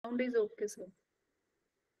Sound is okay, sir.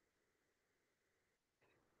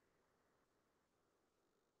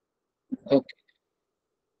 Okay.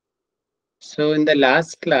 So in the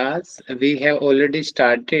last class, we have already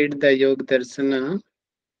started the Yoga Darshana.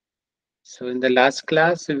 So in the last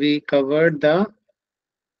class, we covered the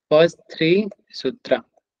first three sutra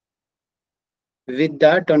with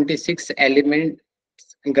the 26 element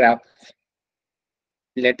graph.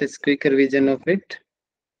 Let us quick revision of it.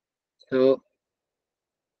 So,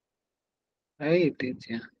 it is,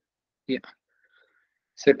 yeah.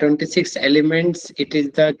 So 26 elements, it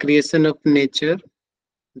is the creation of nature,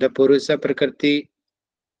 the Purusha Prakriti,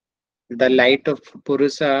 the light of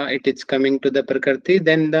Purusha, it is coming to the Prakriti,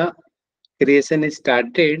 then the creation is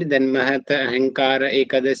started, then Mahata, Ahankara,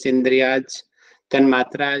 Ekadas, Indriyaj, then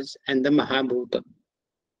Matraj, and the Mahabhuta.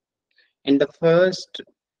 In the first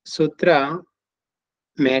sutra,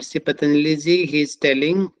 Maharshi Patanjali ji, he is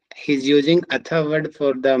telling, he is using Atha word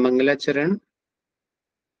for the Mangalacharan,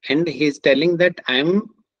 and he is telling that I am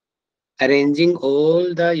arranging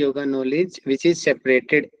all the yoga knowledge which is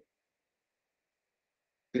separated,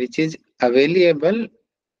 which is available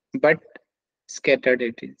but scattered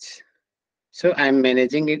it is. So I am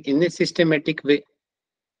managing it in a systematic way.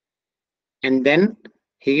 And then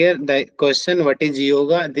here the question, what is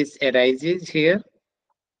yoga? This arises here.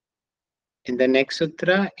 In the next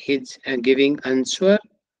sutra, he's giving answer.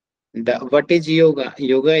 What is yoga?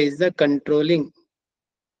 Yoga is the controlling,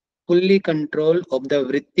 fully control of the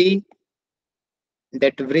vritti,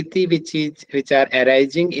 that vritti which are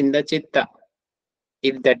arising in the chitta.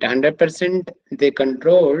 If that 100% they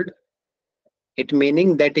controlled, it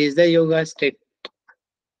meaning that is the yoga state.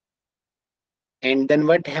 And then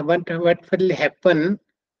what will happen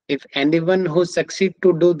if anyone who succeed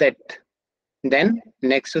to do that? Then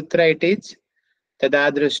next sutra it is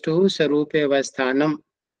Tadadrashtu Sarupe Avasthanam.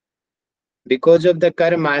 Because of the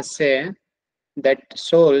karma, that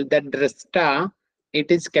soul, that drashta, it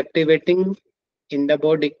is captivating in the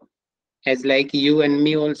body. As like you and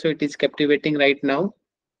me also, it is captivating right now.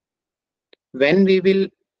 When we will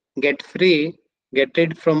get free, get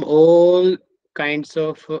rid from all kinds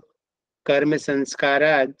of karma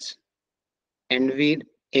sanskaras, and we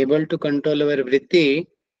able to control our vritti,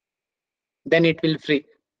 then it will free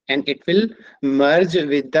and it will merge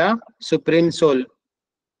with the supreme soul.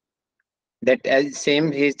 That as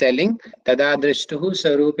same he is telling, tada drishtuhu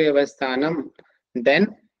sarupe avasthanam,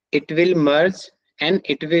 then it will merge and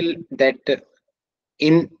it will that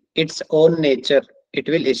in its own nature it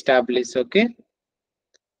will establish. Okay.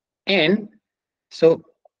 And so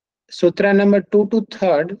sutra number 2 to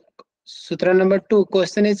 3rd, sutra number 2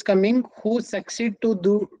 question is coming, who succeed to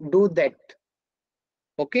do that?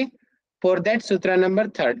 Okay, for that sutra number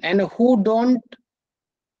 3rd, and who don't,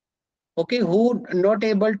 okay, who not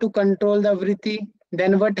able to control the vritti,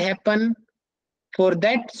 then what happen? For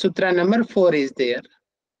that sutra number 4 is there.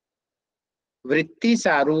 Vritti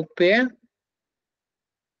sarupya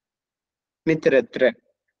mitratra.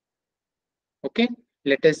 Okay,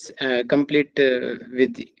 let us complete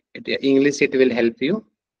with English, it will help you.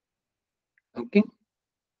 Okay,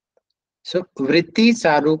 so vritti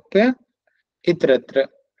sarupya itratra,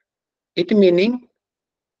 it meaning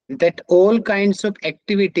that all kinds of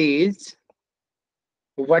activities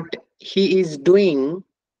what he is doing,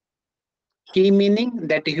 he meaning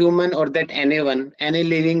that human or that anyone, any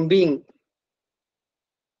living being,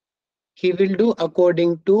 he will do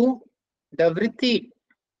according to the vritti.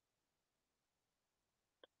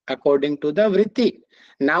 According to the vritti.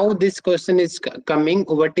 Now this question is coming,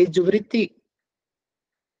 what is vritti?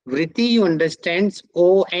 Vritti, you understands,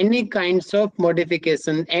 oh, any kinds of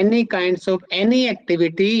modification, any kinds of any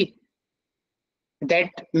activity that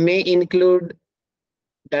may include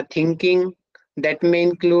the thinking, that may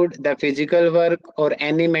include the physical work or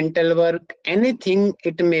any mental work, anything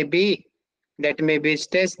it may be, that may be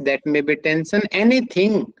stress, that may be tension,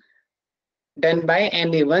 anything done by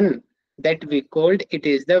anyone, that we called it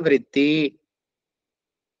is the vritti.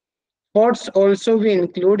 Thoughts also we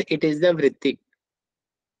include, it is the vritti.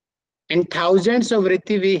 And thousands of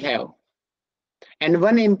vritti we have. And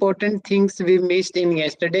one important things we missed in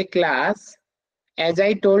yesterday class, as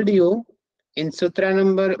I told you, in sutra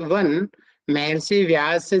number 1, Maharshi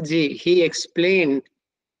Vyasa ji, he explained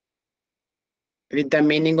with the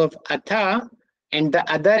meaning of atha, and the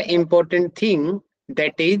other important thing,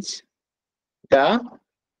 that is the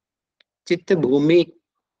chitta bhumi.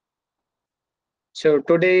 So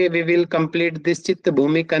today we will complete this chitta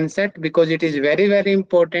bhumi concept because it is very, very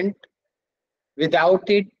important. Without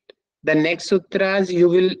it, the next sutras you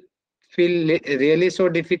will feel really so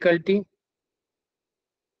difficulty.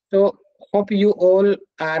 So Hope you all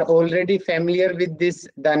are already familiar with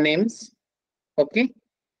the names. Okay.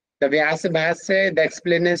 The Vyasa Bhasya, the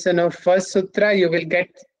explanation of first sutra, you will get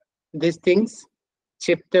these things.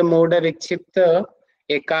 Chitta, Moda, Vikshipta,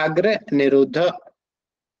 Ekagra, Niruddha.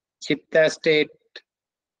 Chitta state,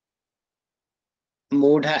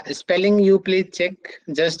 Moda. Spelling you please check.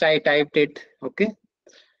 Just I typed it. Okay.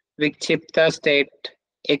 Vikshipta state,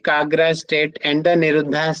 Ekagra state, and the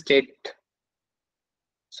Niruddha state.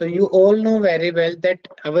 So you all know very well that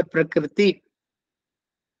our Prakriti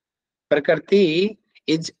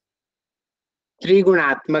is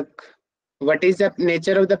Trigunatmak. What is the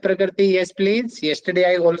nature of the Prakriti? Yes, please.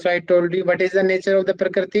 Yesterday I told you what is the nature of the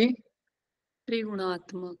Prakriti.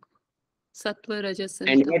 Trigunatmak. Sattva, Rajas,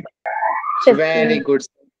 And Tam. very good.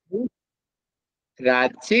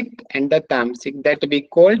 Rajik and the Tamsik that we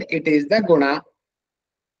called it is the Guna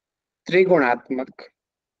Trigunatmak.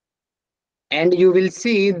 And you will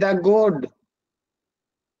see the God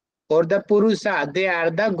or the Purusa, they are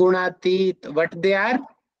the Gunatit. What they are?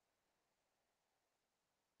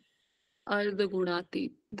 Ardha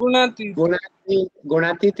Gunatit.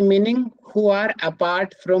 Gunatit meaning who are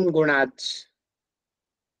apart from Gunas.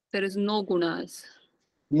 There is no gunas.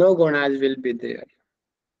 No Gunas will be there.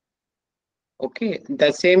 Okay,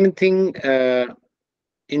 the same thing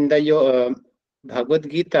in the Bhagavad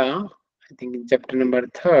Gita, I think in chapter number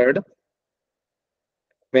 3,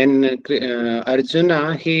 when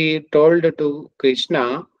Arjuna he told to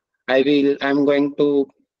Krishna, I'm going to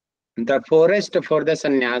the forest for the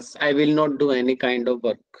sannyas. I will not do any kind of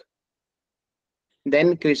work.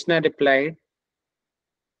 Then Krishna replied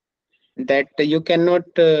that you cannot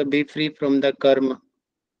be free from the karma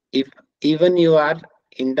if even you are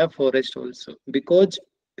in the forest also, because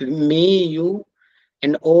me, you,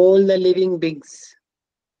 and all the living beings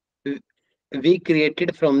we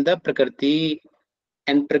created from the Prakriti,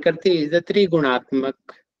 and Prakriti is the Trigunatmak,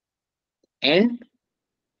 and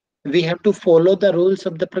we have to follow the rules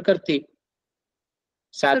of the Prakriti.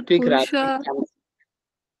 Sir, Sattvic, Rajasic,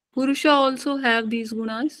 Purusha also have these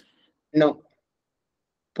gunas? no.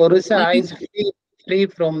 Purusa Only is free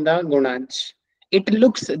from the gunas. It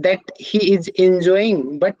looks that he is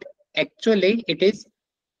enjoying, but actually it is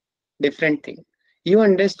different thing. You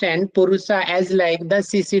understand Purusa as like the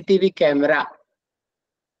CCTV camera.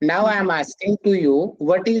 Now I am asking to you,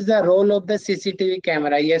 what is the role of the CCTV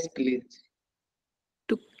camera? Yes, please.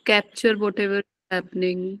 to capture whatever is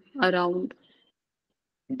happening around.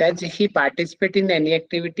 Does he participate in any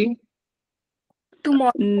activity?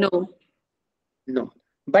 No. No.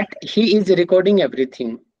 But he is recording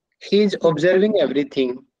everything. He is observing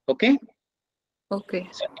everything. Okay? Okay.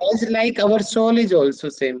 So as like our soul is also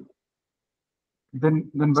same.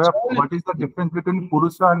 Then Soul, what is the difference between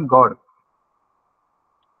Purusha and God?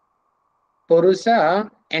 Purusa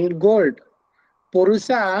and gold.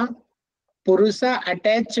 Purusa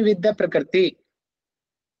attach with the Prakriti.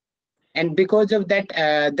 And because of that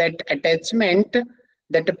that attachment,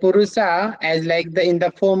 that Purusa as like the in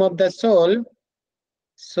the form of the soul,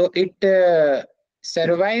 so it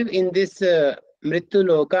survive in this Mrityu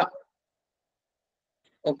Loka.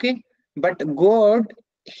 Okay, but God,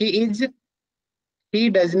 he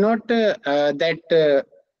does not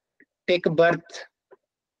take birth.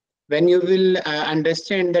 When you will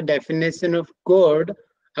understand the definition of God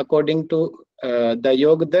according to the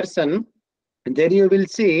Yogdarshan, there you will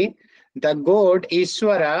see the God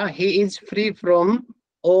Ishvara, he is free from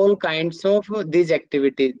all kinds of these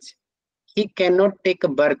activities. He cannot take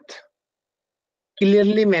birth.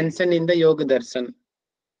 Clearly mentioned in the Yogdarshan.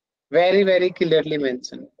 Very, very clearly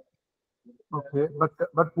mentioned. Okay,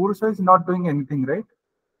 but Purusha is not doing anything, right?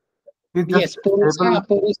 He's Yes, just Purusa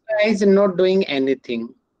is not doing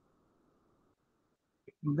anything.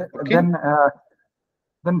 Okay.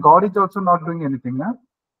 Then God is also not doing anything, huh?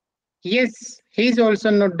 Yes, he is also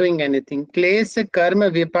not doing anything. Klesa karma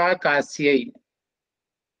vipakasyai.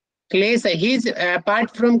 Klesa, he is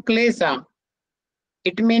apart from klesa.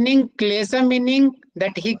 It meaning klesa meaning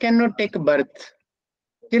that he cannot take birth.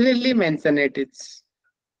 Clearly mention it is.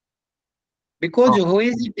 Because who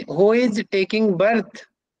is taking birth?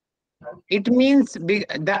 It means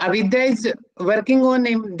the avidya is working on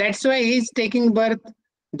him. That's why he is taking birth.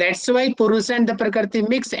 That's why Purusha and the Prakriti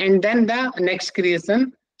mix, and then the next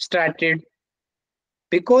creation started.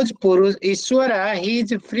 Because Purusha, Ishvara, he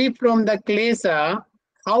is free from the klesa.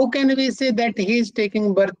 How can we say that he is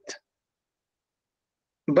taking birth?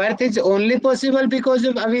 Birth is only possible because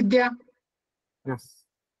of avidya. Yes.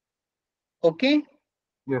 Okay?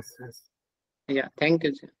 Yes, yes. Yeah, thank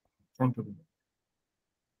you, sir. Thank you.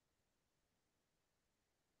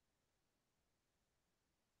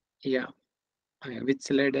 Yeah. Which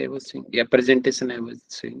slide I was saying? Yeah, presentation I was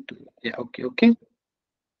saying to you. Yeah, okay.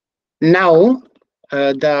 Now,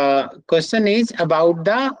 the question is about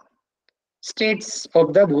the states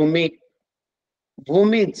of the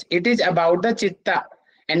Bhumies. It is about the Chitta.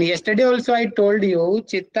 And yesterday also I told you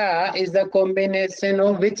Chitta is the combination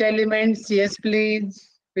of which elements? Yes, please.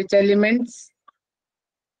 Which elements?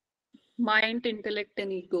 Mind, intellect,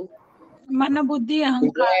 and ego. Mana buddhi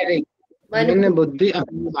ahankara. Very. Man, buddhi,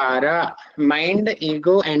 ahankara, mind,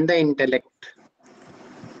 ego, and the intellect.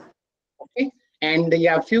 Okay. And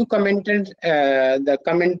yeah, few commented the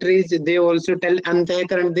commentaries they also tell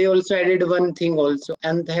Antahakaran. They also added one thing also.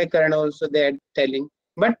 Antahakaran also they are telling.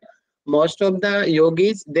 But most of the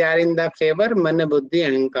yogis they are in the favor mana buddhi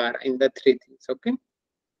ahankara in the three things. Okay.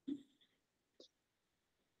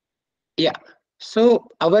 Yeah. So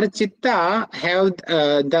our chitta have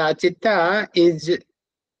the chitta is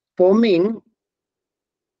forming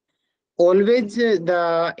always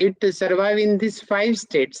it survive in these five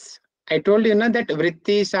states. I told you na that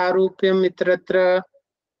vritti sarupyam mitratra,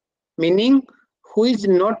 meaning who is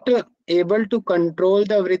not able to control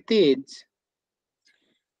the vrittis,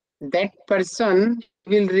 that person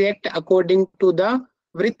will react according to the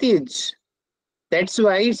vrittis. That's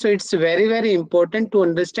why so it's very important to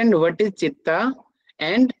understand what is chitta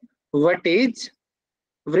and what is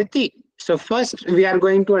vritti. So first we are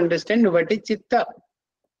going to understand what is chitta.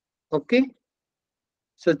 Okay.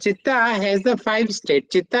 So chitta has the five states.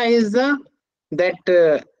 Chitta is the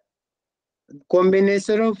that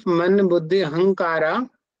combination of man, buddhi, ahankara,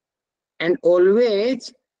 and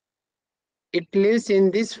always it lives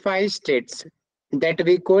in these five states that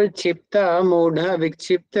we call chipta, modha,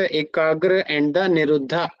 vikshipta, ekagra, and the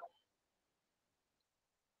niruddha.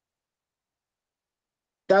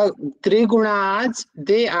 The three gunas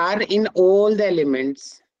they are in all the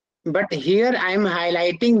elements, but here I am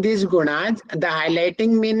highlighting these gunas. The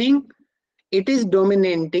highlighting meaning it is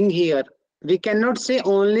dominating here. We cannot say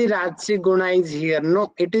only Rajasic guna is here.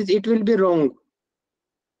 No, it will be wrong.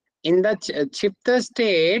 In the Chipta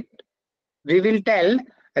state, we will tell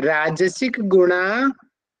Rajasic guna,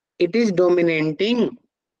 it is dominating.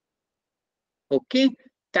 Okay.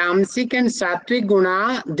 Tamasic and Sattvic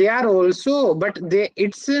guna, they are also, but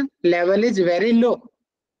its level is very low.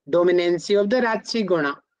 Dominancy of the Rajasic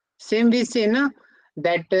guna. Same we say na,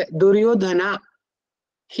 that Duryodhana,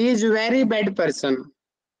 he is very bad person.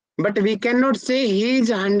 But we cannot say he is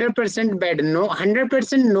 100% bad. No,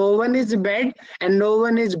 100% no one is bad and no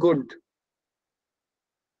one is good.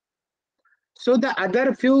 So the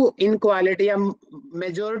other few inequality,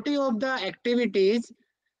 majority of the activities,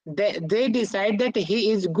 they decide that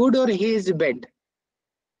he is good or he is bad.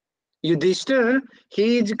 Yudhishthir,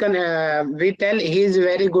 he is, we tell he is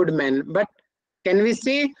very good man. But can we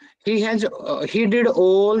say he did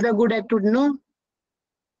all the good activity? No.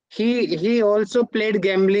 He also played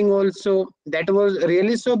gambling also. That was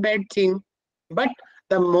really so bad thing. But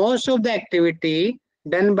the most of the activity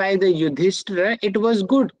done by the Yudhishthira, it was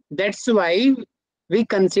good. That's why we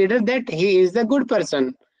consider that he is the good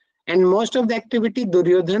person. And most of the activity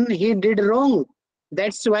Duryodhan, he did wrong.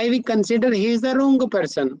 That's why we consider he is the wrong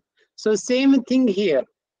person. So same thing here.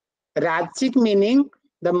 Rajasic meaning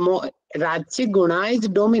the Rajasic guna is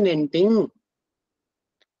dominating.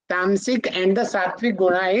 Tamasic and the Sattvic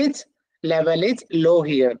guna is level is low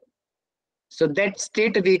here. So that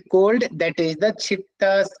state we called that is the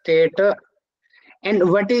Chitta state.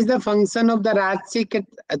 And what is the function of the Rajasic,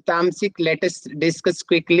 Tamasic? Let us discuss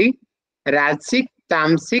quickly. Rajasic,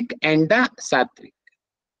 Tamasic, and the Sattvic.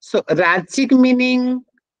 So Rajasic meaning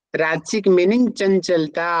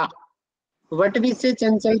chanchalta. What we say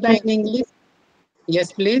chanchalta in English?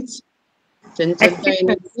 Yes, please. Chanchalta in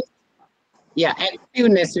English. Yeah,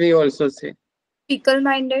 activeness we also say.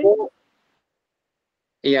 Fickle-minded.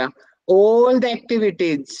 Yeah, all the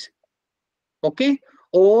activities. Okay,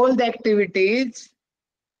 all the activities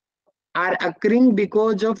are occurring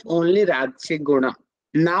because of only Rajasic guna.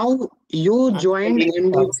 Now you joined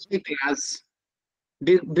MDYA class.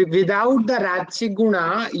 Without the Rajasic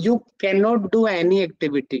guna, you cannot do any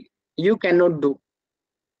activity. You cannot do.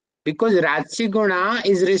 Because Rajasic guna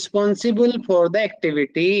is responsible for the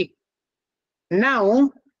activity. Now,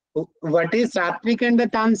 what is Sattvic and the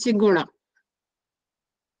Tamasic guna?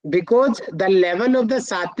 Because the level of the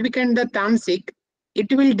Sattvic and the Tamasic, it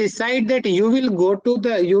will decide that you will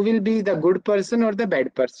be the good person or the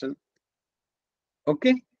bad person.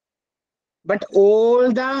 Okay. But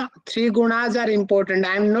all the three gunas are important.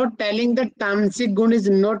 I am not telling that Tamasic guna is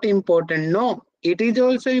not important. No, it is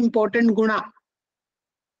also important guna.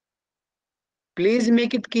 Please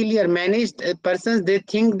make it clear. Many persons, they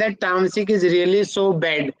think that Tamasic is really so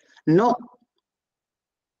bad. No,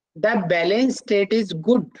 The balanced state is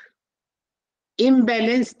good.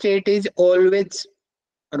 Imbalanced state is always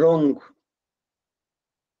wrong.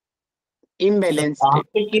 So Imbalanced state.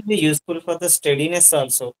 tamasic is useful for the steadiness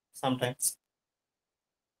also sometimes.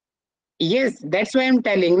 Yes, that's why I'm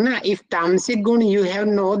telling. Na, if tamasic gun you have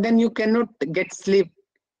no, then you cannot get sleep.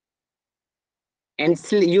 And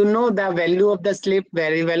you know the value of the sleep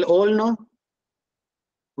very well. All know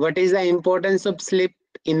what is the importance of sleep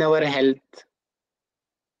in our health.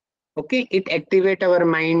 Okay, it activate our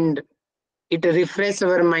mind. It refresh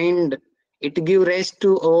our mind. It give rest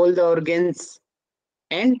to all the organs.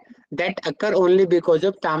 And that occur only because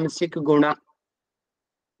of tamasic guna.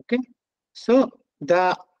 Okay, so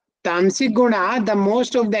the tamasic guna, the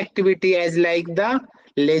most of the activity as like the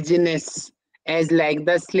laziness, as like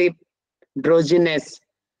the sleep, drowsiness.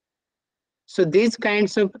 So these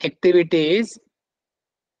kinds of activities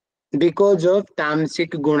because of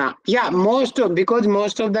tamasic guna. Yeah, because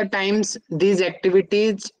most of the times these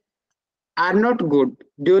activities are not good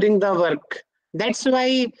during the work. That's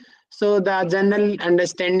why, so the general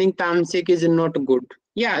understanding tamasic is not good.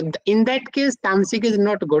 Yeah, in that case, tamasic is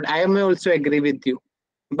not good. I may also agree with you.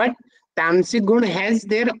 But tamasic guna has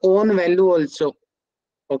their own value also.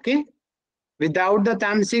 Okay? Without the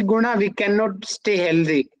tamasic guna, we cannot stay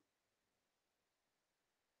healthy.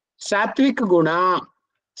 Sattvic guna.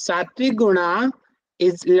 Sattvic guna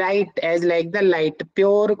is light, as like the light,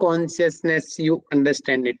 pure consciousness, you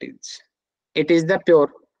understand it is. It is the pure.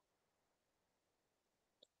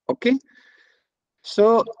 Okay,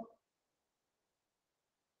 so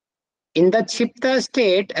in the Chitta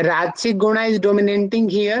state, Rajasic guna is dominating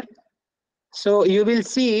here. So you will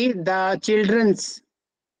see the children's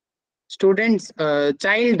students,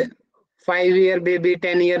 child, 5-year baby,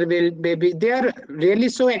 10-year baby, they are really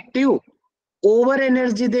so active. Over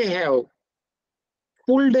energy they have.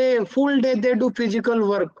 Full day they do physical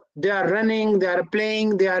work. They are running, they are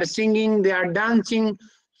playing, they are singing, they are dancing.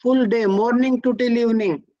 Full day, morning to till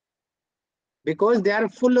evening. Because they are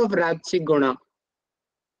full of Rajasic guna.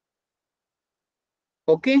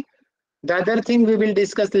 Okay, the other thing we will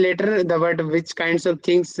discuss later, the what which kinds of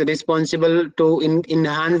things responsible to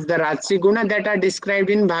enhance the Rajasic guna that are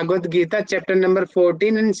described in Bhagavad Gita chapter number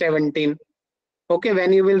 14 and 17. Okay,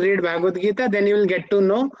 when you will read Bhagavad Gita, then you will get to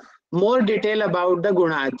know more detail about the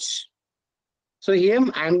gunas. So here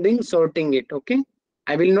I am doing sorting it. Okay,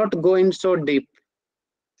 I will not go in so deep.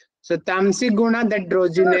 So tamasic guna, that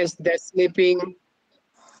drowsiness, the sleeping.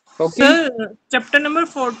 Okay, Sir, chapter number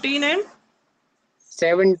 14 and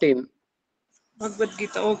 17. Bhagavad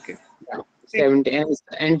Gita. Okay. 17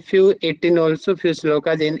 and few 18 also, few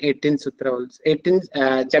slokas in 18 sutra also, 18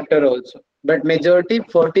 chapter also, but majority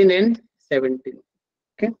 14 and 17.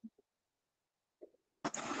 Okay,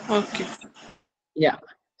 Okay. yeah.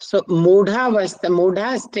 So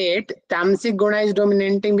mudha state, tamasic guna is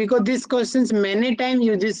dominating, because these questions many times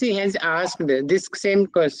UGC has asked this same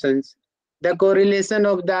questions, the correlation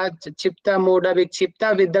of the chitta mudha with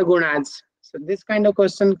chitta with the gunas. So this kind of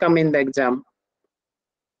question come in the exam.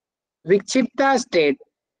 Vikshipta state,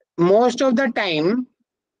 most of the times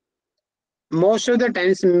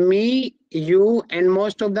me, you, and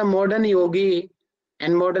most of the modern yogi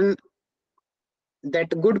and modern that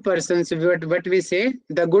good persons, what we say,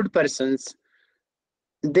 the good persons,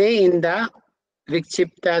 they in the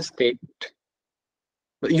vikshipta state.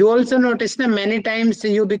 You also notice that many times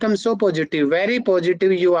you become so positive, very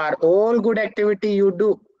positive you are, all good activity you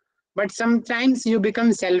do, but sometimes you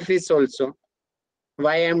become selfish also.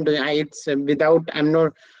 Why I'm doing, it's without, I'm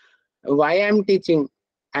not, why I'm teaching,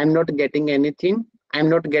 I'm not getting anything, I'm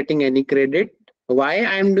not getting any credit, why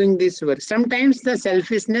I'm doing this work. Sometimes the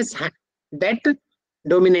selfishness that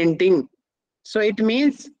dominating. So it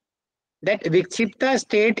means that vikshipta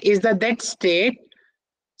state is that state.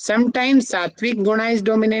 Sometimes sattvic guna is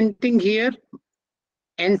dominating here,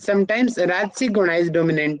 and sometimes rajasic guna is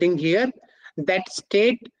dominating here. That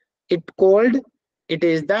state it called, it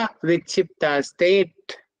is the vikshipta state.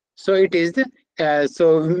 So it is the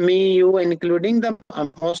so me, you, including the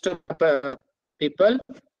most of the people,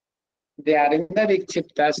 they are in the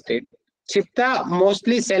vikshipta state. Chitta,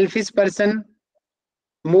 mostly selfish person.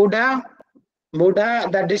 Mudha,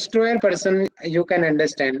 the destroyer person, you can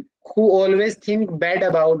understand, who always think bad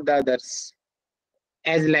about the others,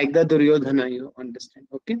 as like the Duryodhana, you understand.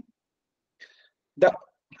 Okay. The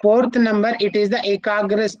fourth number, it is the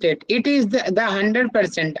ekagra state. It is the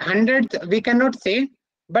 100%. 100 we cannot say,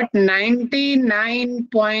 but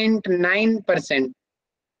 99.9%.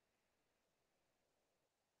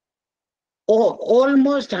 Oh,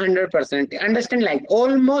 almost 100%. Understand, like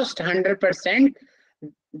almost 100%.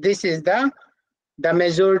 This is the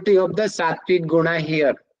majority of the sattvic guna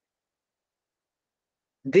here.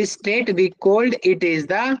 This state we called it is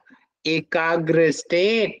the ekagra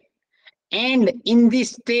state. And in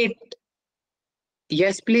this state,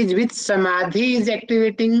 yes, please, which samadhi is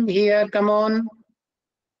activating here? Come on.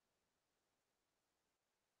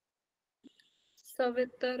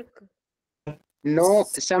 Savitark. No,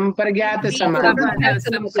 sampragyat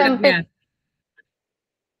samadhi.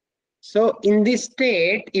 So in this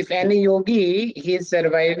state, if any yogi he is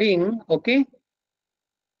surviving, okay,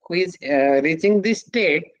 who is reaching this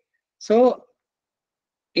state, so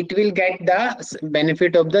it will get the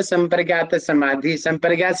benefit of the sampragyata samadhi.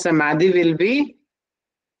 Sampragyat samadhi will be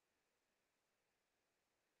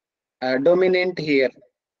dominant here,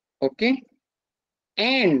 okay.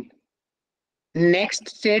 And next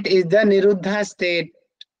state is the niruddha state,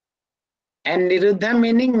 and niruddha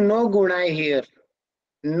meaning no guna here,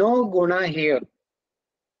 no guna here.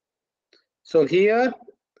 So here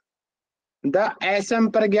the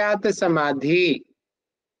asampragyat samadhi,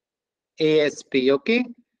 ASP, okay,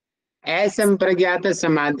 asampragyat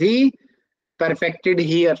samadhi perfected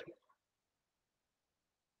here,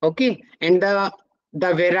 okay. And the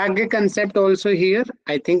vairagya concept also here,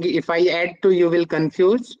 I think if I add to you will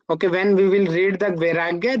confuse, okay. When we will read the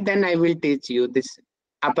vairagya, then I will teach you this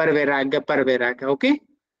upper vairagya, par vairagya, okay.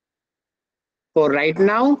 For right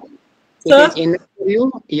now, it Sir? is enough for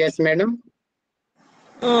you. Yes, madam.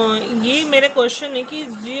 ये मेरा question है कि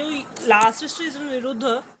जो last stage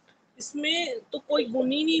निरुद्ध, इसमें तो कोई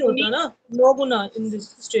गुण ही नहीं होता ना, no Guna in this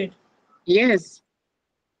state. Yes.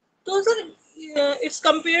 तो sir it's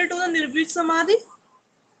compare to the निर्भीक समाधि.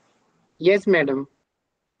 Yes, madam.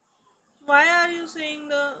 Why are you saying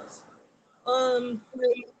the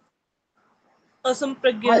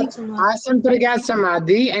asampragyat samadhi? Asampragyat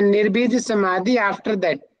samadhi and nirbij samadhi after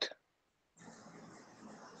that.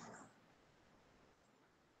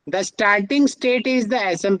 The starting state is the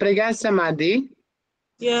asampragyat samadhi.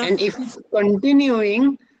 Yeah. And if it's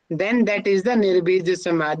continuing, then that is the nirbij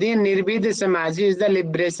samadhi. And nirbij samadhi is the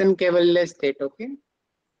liberation kevalya state, okay?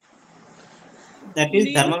 That is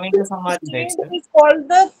Dharmamika Samadhi, right, sir? It's called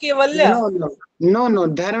the kevalya. No.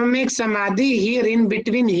 Dharmic samadhi here in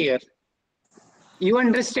between here. You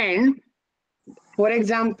understand? For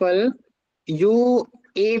example,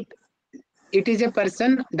 it is a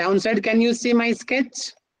person. Downside, can you see my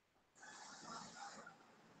sketch?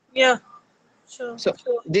 Yeah. Sure. So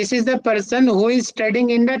this is the person who is studying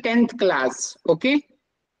in the 10th class, okay?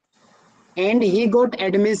 And he got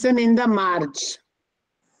admission in the March.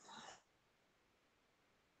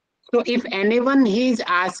 So if anyone he is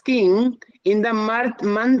asking in the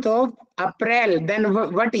month of April, then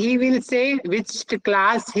what he will say, which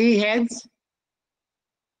class he has?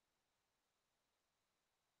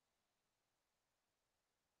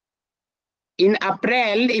 In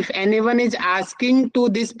April, if anyone is asking to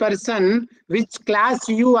this person, which class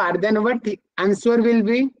you are, then what answer will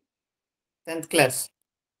be? 10th class.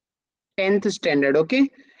 10th standard, okay?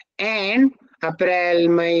 And April,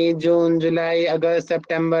 May, June, July, August,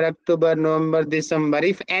 September, October, November, December.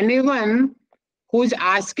 If anyone who's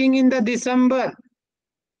asking in the December,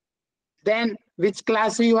 then which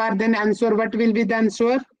class you are, then answer, what will be the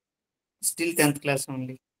answer? Still 10th class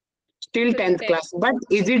only. Still 10th class. But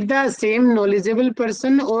is it the same knowledgeable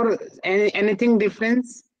person or anything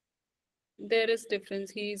difference? There is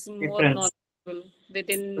difference. He is more Difference. knowledgeable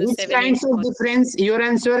within Which 7 kinds 8 of months. difference? Your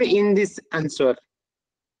answer in this answer.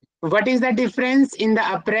 What is the difference in the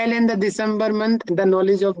April and the December month? The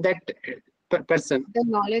knowledge of that person. The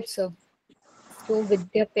knowledge, sir. जो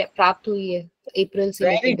विद्या प्राप्त हुई है अप्रैल से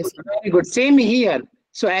Very लेकर good, December. very good. Same here.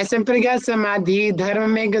 So asampragyat samadhi,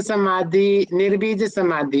 dharmamega samadhi, nirbij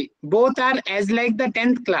samadhi, both are as like the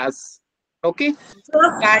 10th class. Okay.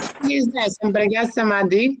 Starting is the asampragyat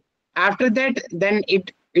samadhi. After that, then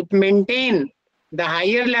it maintain the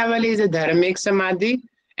higher level is the dharmic samadhi,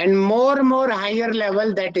 and more higher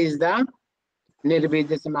level, that is the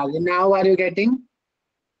nirbij samadhi. Now are you getting?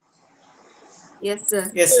 Yes,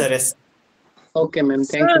 sir. Yes, sir. Yes. Okay, ma'am.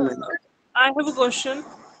 Thank you, ma'am. I have a question.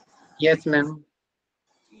 Yes, ma'am.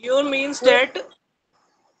 Your means that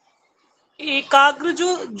एकाग्र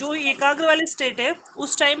जो एकाग्र वाली state है,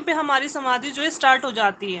 उस time पे हमारी समाधि जो है स्टार्ट हो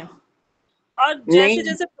जाती है, और जैसे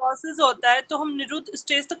जैसे प्रोसेस होता है तो हम निरुद्ध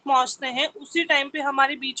स्टेज तक पहुंचते हैं, उसी टाइम पे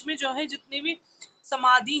हमारे बीच में जो है जितनी भी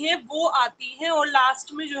समाधि है वो आती है, और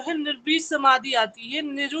लास्ट में जो है निर्बीज समाधि आती है,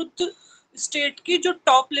 निरुद्ध स्टेट की जो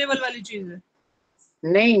टॉप लेवल वाली चीज है.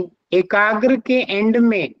 नहीं, एकाग्र के एंड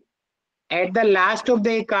में, at the last of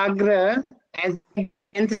the ekagra, as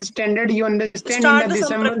 10th standard, you understand, Start in the the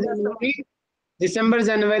December,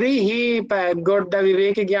 January, he got the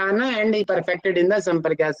Vivek Jnana and he perfected in the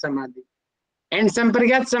Sampragyat Samadhi. And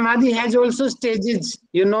Sampragyat Samadhi has also stages,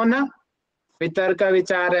 you know, na? Vitarka,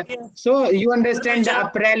 Vichara. Yes. So you understand the Vijay.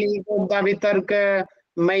 April, he got the Vitarka,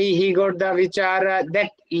 May, he got the Vichara.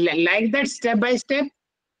 That, like that, step by step,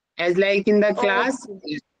 as like in the class,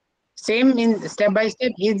 same in step by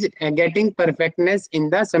step, he's getting perfectness in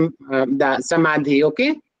the Samadhi,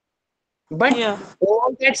 okay? But Yeah.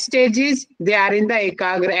 all that stages, they are in the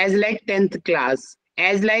Ekagra, as like 10th class,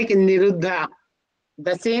 as like Niruddha.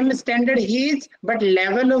 The same standard he is, but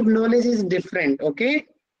level of knowledge is different, okay?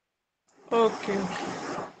 Okay.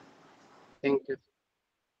 Thank you.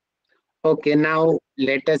 Okay, now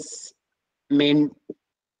let us main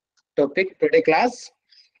topic today class.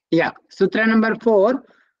 Yeah, Sutra number 4.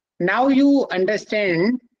 Now you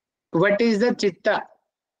understand what is the Chitta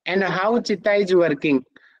and how Chitta is working.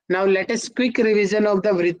 Now let us quick revision of the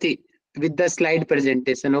Vritti with the slide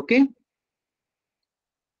presentation, okay?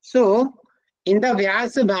 So, in the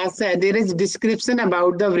Vyasa Bhasa, there is description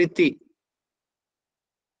about the Vritti.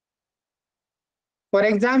 For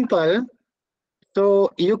example,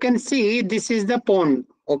 so you can see this is the pond,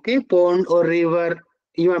 okay? Pond or river.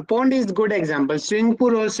 Your pond is good example. Swimming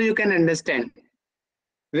pool also you can understand.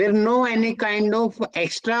 Where no any kind of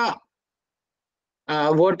extra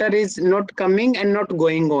water is not coming and not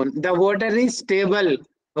going on. The water is stable,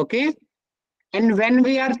 okay? And when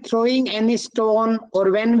we are throwing any stone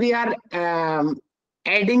or when we are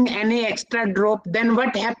adding any extra drop, then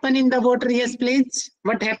what happen in the water? Yes, please.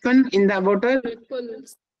 What happen in the water?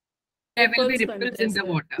 Ripples. There will be Ripples ripples in the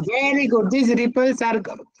water. Very good. These ripples are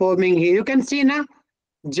forming here. You can see now.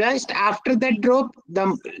 Just after that drop,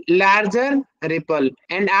 the larger ripple,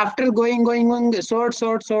 and after going, short,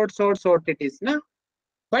 it is now.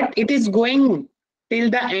 But it is going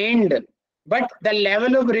till the end. But the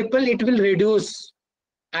level of ripple it will reduce.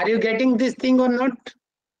 Are you getting this thing or not?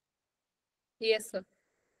 Yes, sir.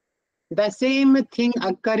 The same thing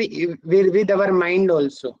occur with our mind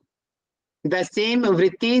also. The same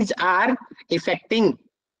vrittis are affecting.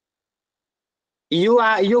 You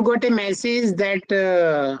got a message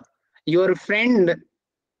that your friend,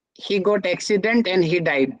 he got accident and he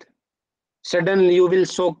died. Suddenly you will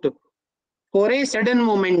shocked for a sudden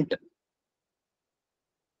moment.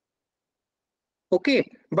 Okay,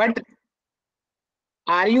 but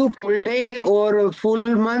are you full day or full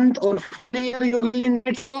month or full year you will in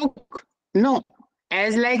that shock? No,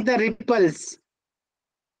 as like the ripples.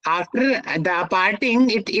 After the parting,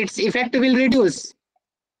 its effect will reduce.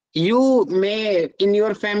 You may, in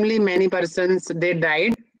your family, many persons, they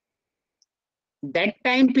died. That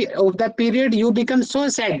time of the period, you become so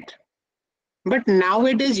sad. But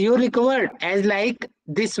nowadays, you recovered as like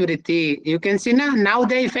this vritti. You can see now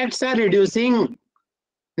the effects are reducing.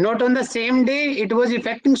 Not on the same day, it was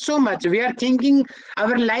affecting so much. We are thinking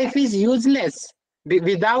our life is useless.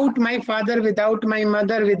 Without my father, without my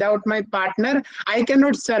mother, without my partner, I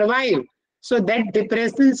cannot survive. So that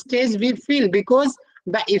depression stage we feel because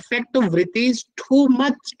the effect of vritti is too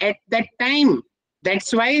much at that time.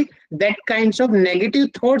 That's why that kinds of negative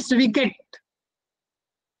thoughts we get.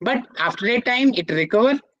 But after a time, it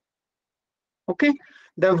recovers. Okay,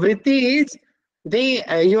 the vritti is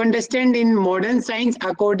you understand in modern science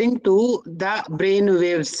according to the brain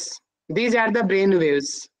waves. These are the brain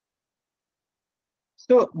waves.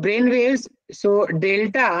 So brain waves. So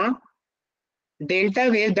delta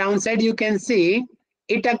wave downside you can see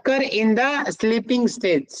it occur in the sleeping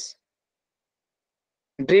stage.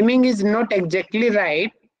 Dreaming is not exactly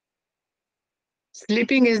right.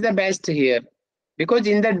 Sleeping is the best here because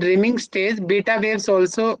in the dreaming stage beta waves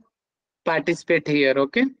also participate here.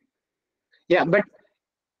 Okay. Yeah, but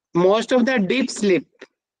most of the deep sleep,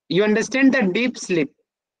 you understand the deep sleep,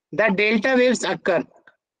 the delta waves occur.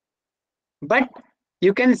 But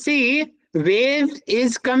you can see wave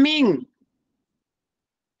is coming.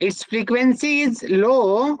 Its frequency is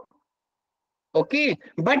low. Okay,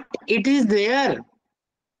 but it is there.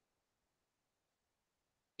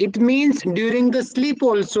 It means during the sleep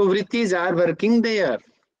also vrittis are working there.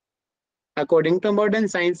 According to modern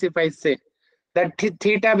science, if I say that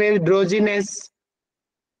theta wave drowsiness,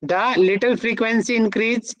 the little frequency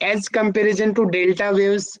increase as comparison to delta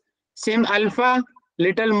waves. Same alpha,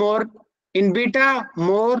 little more. In beta,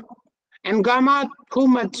 more. And gamma, too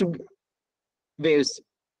much waves.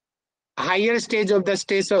 Higher stage of the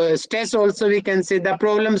stress also we can say the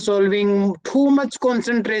problem solving, too much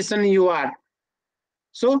concentration you are.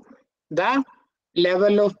 So the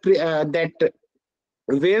level of that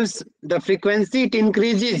waves, the frequency, it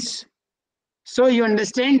increases. So you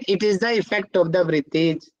understand it is the effect of the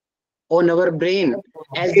vrittis on our brain.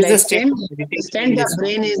 As Is the like state same, of meditation understand the is-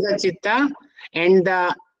 brain is the chitta and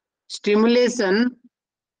the stimulation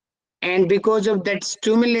And because of that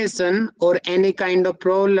stimulation or any kind of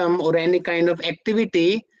problem or any kind of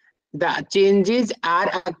activity, the changes are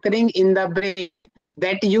occurring in the brain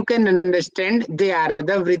that you can understand they are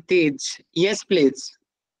the vrittis. Yes, please.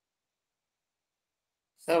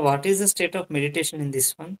 So what is the state of meditation in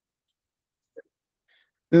this one?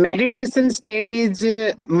 Meditation stage,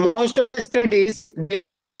 most of the studies they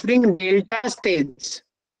bring delta stage.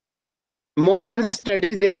 Most of the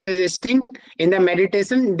studies they are suggesting in the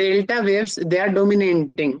meditation delta waves they are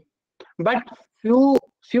dominating, but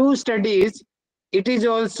few studies it is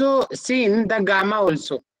also seen the gamma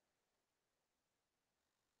also.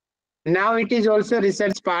 Now it is also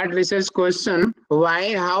research part, research question,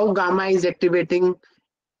 why, how gamma is activating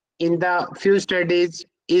in the few studies.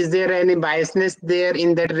 Is there any biasness there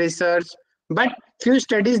in that research? But few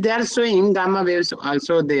studies they are showing gamma waves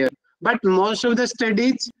also there. But most of the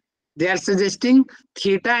studies they are suggesting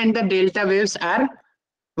theta and the delta waves are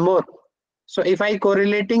more. So if I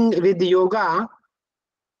correlating with yoga,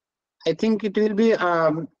 I think it will be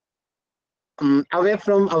away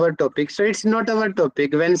from our topic. So it's not our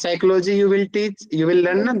topic. When psychology you will teach, you will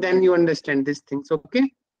learn, then you understand these things. Okay.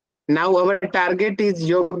 Now our target is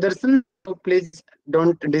Yogdarshan. So please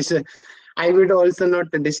don't disturb. I would also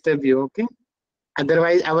not disturb you. Okay.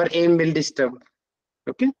 Otherwise our aim will disturb.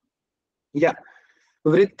 Okay. Yeah.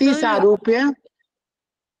 Vritti Sir, Sarupya.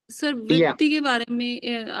 Sir, Yeah. vritti के बारे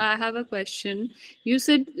में I have a question. You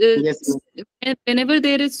said Yes. whenever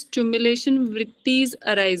there is stimulation, vrittis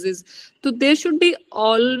arises. So there should be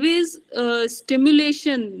always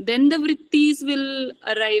stimulation. Then the vrittis will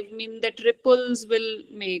arrive. Mean that ripples will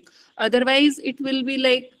make. Otherwise, it will be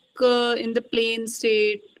like in the plain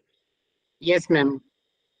state. Yes, ma'am.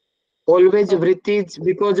 Always Oh. vrittis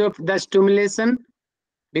because of the stimulation,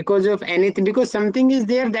 because of anything, because something is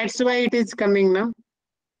there. That's why it is coming now.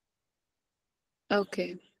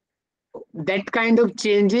 Okay. That kind of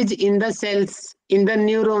changes in the cells, in the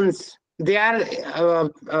neurons, they are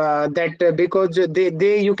because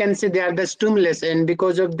they you can say they are the stimulus, and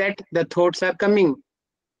because of that the thoughts are coming.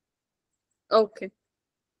 Okay.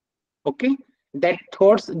 Okay, that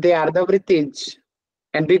thoughts they are the vrittis,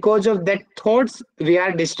 and because of that thoughts we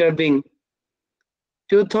are disturbing.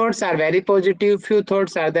 Few thoughts are very positive, few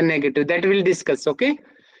thoughts are the negative, that we'll discuss. Okay,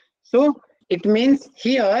 so it means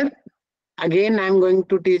here again I'm going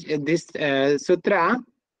to teach this sutra.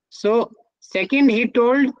 So second he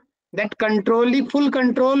told that full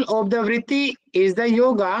control of the vritti is the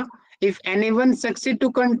yoga. If anyone succeed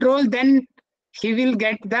to control, then he will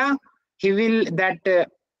get the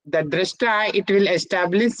the drashta, it will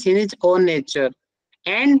establish in his own nature.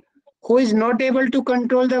 And who is not able to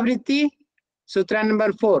control the vritti, sutra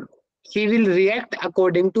number 4, he will react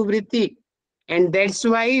according to vritti. And that's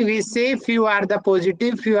why we say few are the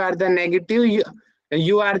positive, few are the negative.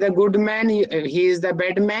 You are the good man, he is the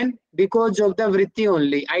bad man, because of the vritti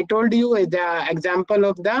only. I told you the example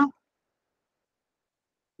of the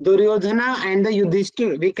Duryodhana and the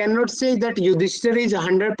Yudhishthir. We cannot say that Yudhishthir is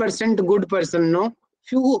 100% good person. No,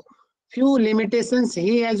 few limitations.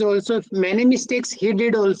 He has also many mistakes. He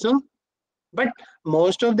did also, but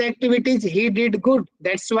most of the activities he did good.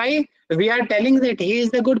 That's why we are telling that he is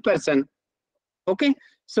the good person. Okay,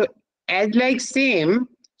 so as like same,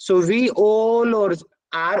 so we all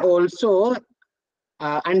are also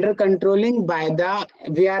under controlling by the,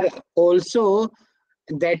 we are also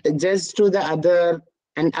that just to the other,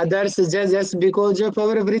 and others just because of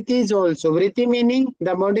our vrittis also. Vritti meaning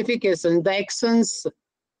the modifications, the actions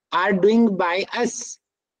are doing by us.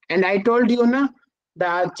 And I told you na,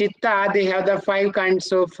 the chitta, they have the 5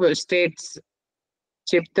 kinds of states: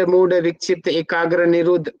 Chitta, Muda, Vikchipta, Ekagra,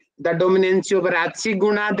 Nirud. The dominance over Ratsi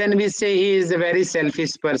Guna, then we say he is a very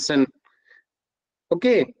selfish person.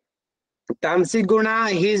 Okay. Tamsic Guna,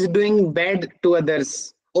 he is doing bad to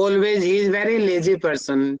others. Always he is very lazy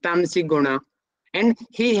person, Tamsic Guna. And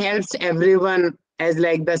he helps everyone as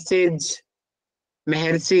like the sage,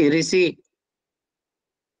 Maharshi, Rishi.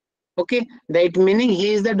 Okay. That meaning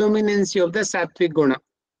he is the dominance of the Sattvic Guna.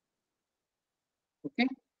 Okay.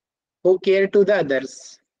 Who care to the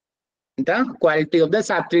others. The quality of the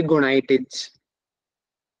Sattvic Guna it is.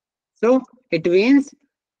 So it means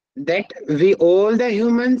that we all the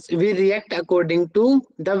humans we react according to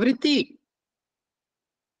the vritti.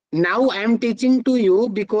 Now I am teaching to you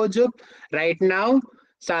because of right now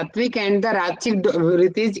Sattvic and the Rajasic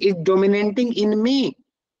vrittis is dominating in me.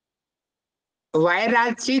 Why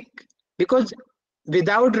Rajasic? Because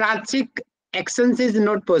without Rajasic actions is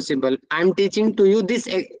not possible. I am teaching to you this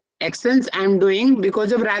actions I am doing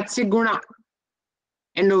because of Rajasic Guna.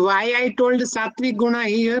 And why I told Sattvic Guna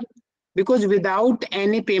here? Because without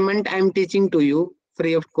any payment I am teaching to you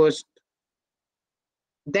free of cost.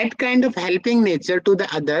 that kind of helping nature to the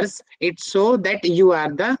others, it's so that you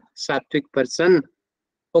are the sattvic person.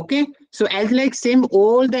 Okay, so as like same,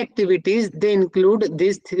 all the activities, they include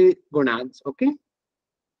these three gunas. Okay,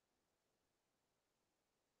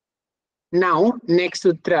 now next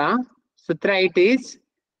sutra it is,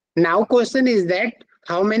 now question is that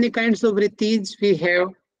how many kinds of vrittis we have?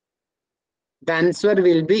 The answer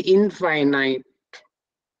will be infinite.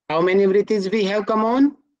 How many vrittis we have? Come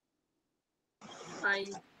on.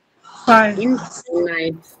 Five.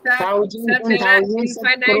 Infinite. Sir, Thousands and there are thousands of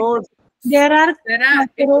infinite. crores. There are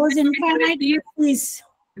Crores infinite vrittis.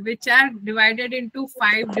 which are divided into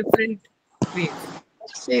 5 different ways.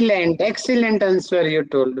 Excellent answer you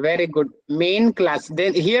told. Very good. Main class.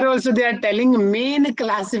 Then here also they are telling main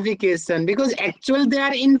classification, because actual they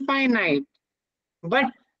are infinite, but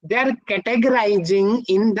they are categorizing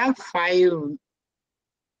in the 5.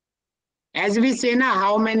 As we say now,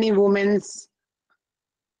 how many women's,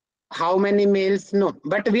 how many males? No,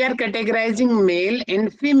 but we are categorizing male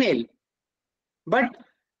and female. But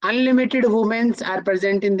unlimited women are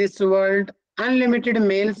present in this world. Unlimited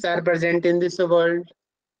males are present in this world.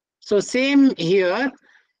 So same here.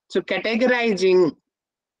 So categorizing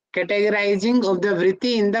of the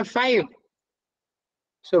vritti in the 5.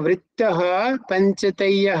 So vrittaha,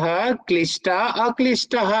 panchatayaha, klishta,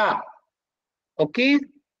 aklishtaha. Okay.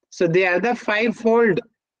 So they are the 5-fold.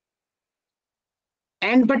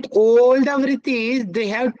 And but all the vrittis, they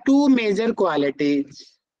have 2 major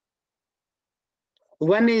qualities.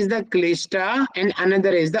 One is the klishta and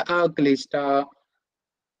another is the aklishta.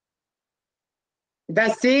 The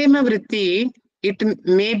same vritti, it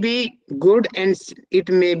may be good and it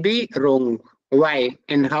may be wrong. Why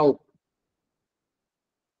and how?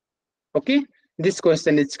 Okay, this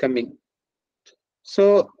question is coming.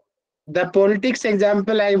 So the politics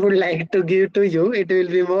example I would like to give to you, it will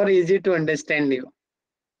be more easy to understand you.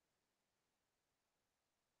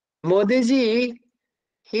 Modi ji,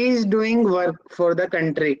 he is doing work for the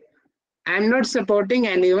country. I'm not supporting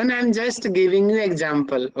anyone, I'm just giving you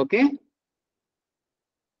example, okay?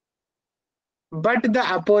 But the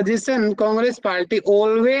opposition, Congress party,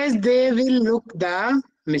 always they will look the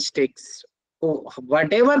mistakes. Oh,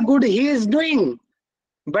 whatever good he is doing,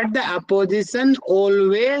 but the opposition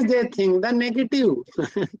always they think the negative.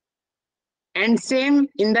 And same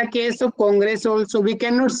in the case of Congress also, we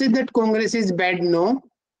cannot say that Congress is bad, no.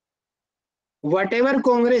 Whatever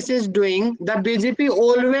Congress is doing, the BJP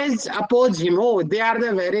always oppose him. Oh, they are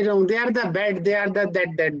the very wrong, they are the bad, they are the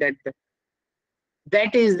that.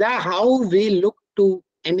 That is the how we look to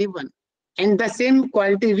anyone. And the same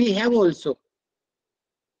quality we have also.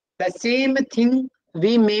 The same thing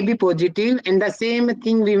we may be positive and the same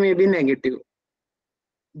thing we may be negative.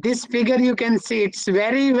 This figure you can see, it's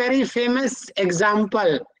very, very famous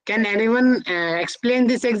example. Can anyone explain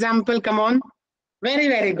this example? Come on. Very,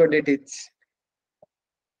 very good it is.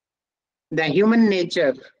 The human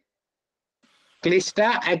nature.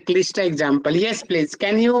 Klishta example. Yes, please.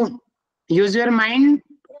 Can you use your mind?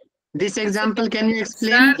 This example, can you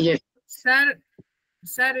explain? Sir, yes.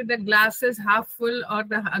 Sir, the glass is half full or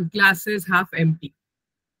the glass is half empty?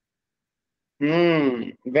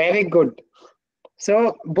 Very good.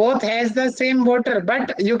 So both has the same water,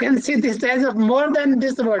 but you can see this has more than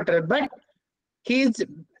this water. But he is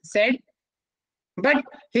said, but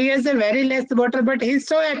he has a very less water, but he's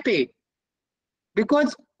so happy.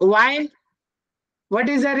 Because why? What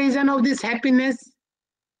is the reason of this happiness?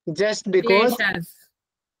 Just because.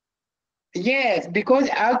 Yes, because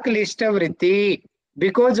aklishta vritti.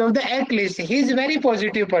 Because of the aklishta, he is very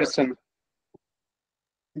positive person.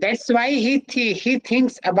 That's why he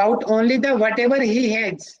thinks about only the whatever he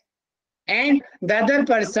has. And the other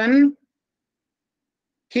person,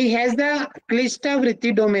 he has the klishta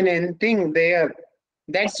vritti dominating there.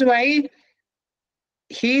 That's why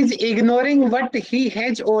he is ignoring what he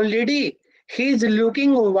has already. He is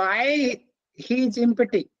looking why he is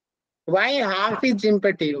empty. Why half is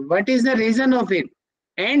empty? What is the reason of it?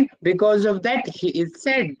 And because of that, he is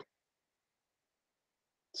sad.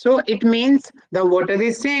 So it means the water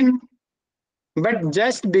is same. But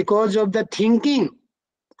just because of the thinking,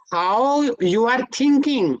 how you are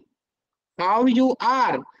thinking, how you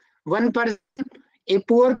are. One person, a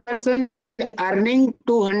poor person earning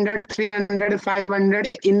 200, 300,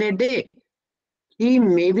 500 in a day. He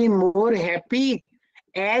may be more happy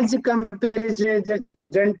as comparison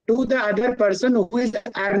to the other person who is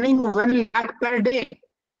earning 1 lakh per day.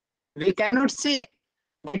 We cannot say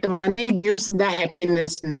that money gives the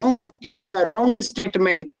happiness. No, it's a wrong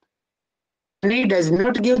statement. Money does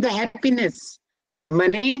not give the happiness.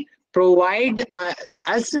 Money provide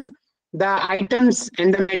us the items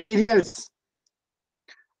and the materials.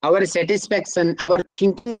 our satisfaction, our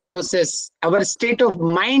thinking process, our state of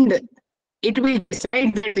mind, it will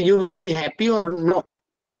decide that you will be happy or no.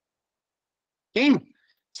 Okay?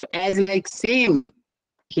 So as like same,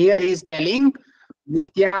 here he is telling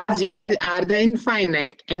Vidyas are the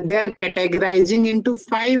infinite and they are categorizing into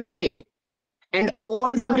 5. And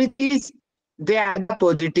all the vrittis, they are the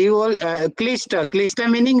positive or klishta. Klishta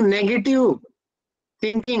meaning negative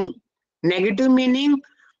thinking. Negative meaning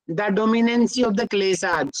the dominancy of the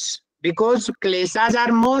kleshas. Because kleshas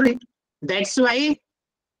are more, that's why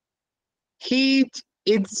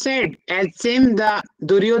it said as same the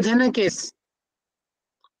Duryodhana case.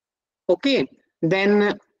 Okay,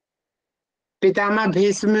 then Pitama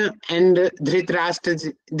Bhisma and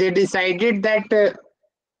Dhritarashtra, they decided that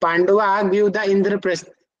Pandava give the Indraprastha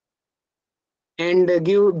and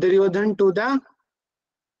give Duryodhan to the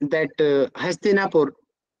Hastinapur.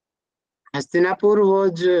 Hastinapur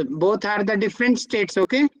was both are the different states.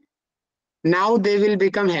 Okay, now they will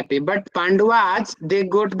become happy. But Pandavas, they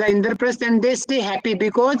got the Indraprastha and they stay happy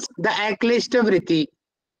because the Aklishta Vritti.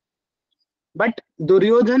 But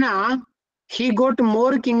Duryodhana, he got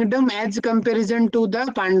more kingdom as comparison to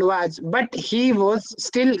the Pandavas, but he was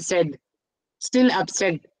still sad, still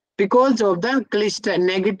upset because of the klishta,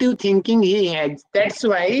 negative thinking he had. That's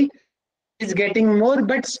why he's getting more,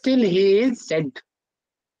 but still he is sad.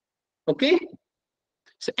 Okay?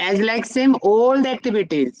 So as like same, all the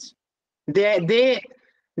activities, they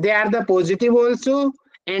are the positive also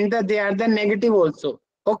and they are the negative also.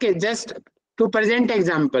 Okay, just to present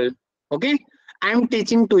example. Okay, I am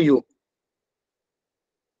teaching to you.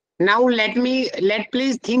 Now let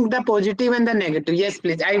please think the positive and the negative. Yes,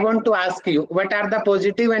 please. I want to ask you what are the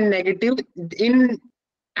positive and negative in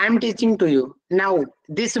I'm teaching to you. Now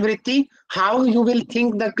this vritti, how you will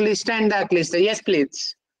think the klishta and the aklishta. Yes,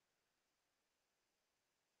 please.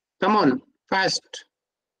 Come on, fast.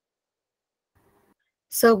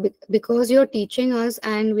 So because you're teaching us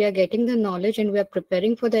and we are getting the knowledge and we are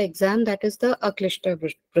preparing for the exam, that is the aklishta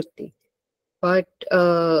vritti. But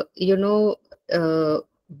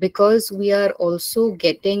because we are also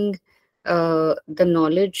getting the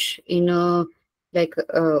knowledge in a like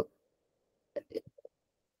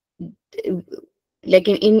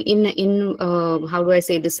in how do I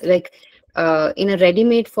say this, like in a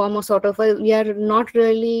ready-made form or sort of we are not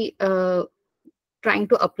really trying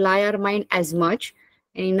to apply our mind as much,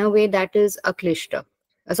 and in a way that is a klishta.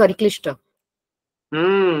 Klishta.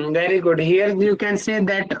 Very good. Here you can say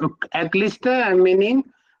that aklishta meaning,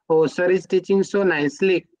 oh, sir is teaching so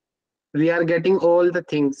nicely. We are getting all the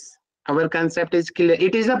things. Our concept is clear.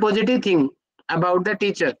 It is a positive thing about the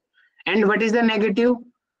teacher. And what is the negative?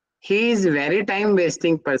 He is very time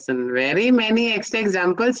wasting person. Very many extra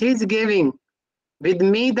examples he is giving. With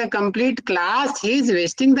me, the complete class, he is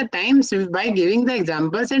wasting the time by giving the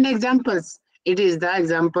examples and examples. It is the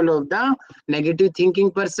example of the negative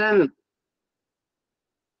thinking person.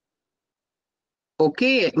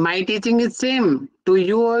 Okay, my teaching is same to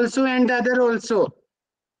you also and the other also.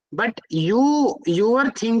 But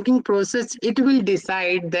your thinking process, it will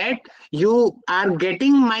decide that you are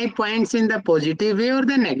getting my points in the positive way or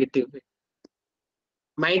the negative way.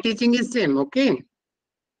 My teaching is same, okay?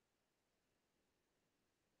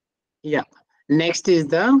 Yeah. Next is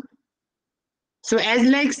the, so as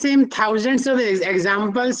like same thousands of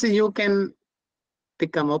examples you can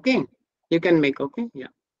become, okay? You can make, okay? Yeah.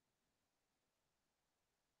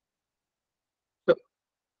 So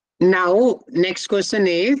now next question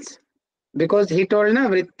is, because he told na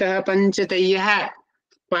vritta panchatayah,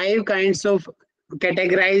 5 kinds of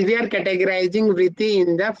categorize. We are categorizing vritti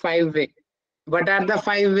in the 5 ways. What are the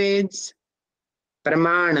 5 ways?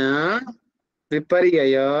 Pramana,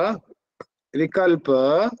 viparyaya,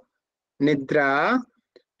 vikalpa, nidra,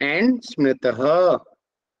 and smritaha.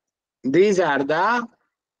 These are the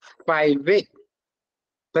 5 ways.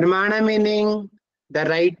 Pramana meaning the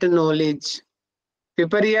right knowledge.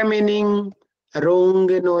 Viparya meaning wrong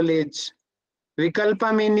knowledge.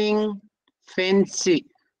 Vikalpa meaning fancy.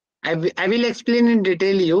 I will explain in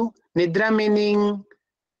detail you. Nidra meaning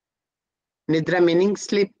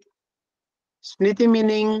sleep. Smriti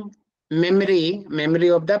meaning memory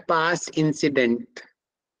of the past incident.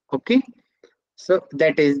 Okay, so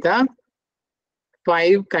that is the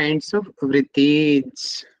 5 kinds of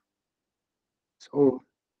vrittis. So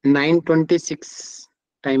 9:26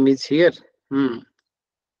 time is here.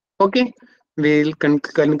 Okay, we'll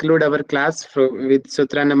conclude our class with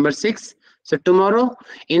sutra number 6. So tomorrow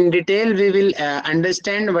in detail we will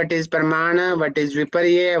understand what is pramana, what is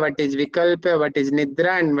viparya, what is vikalpa, what is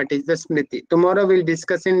nidra, and what is the smriti. Tomorrow we'll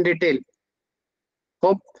discuss in detail.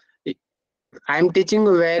 Hope I am teaching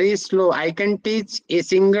very slow. I can teach a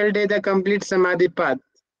single day the complete Samadhi path.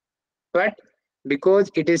 But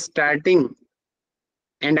because it is starting,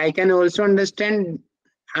 and I can also understand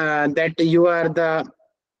that you are the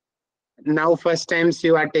now first times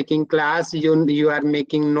you are taking class, you are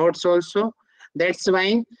making notes also. That's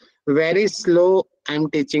why very slow I'm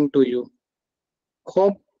teaching to you.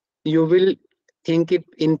 Hope you will think it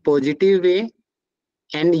in positive way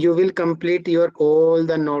and you will complete your all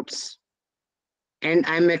the notes. And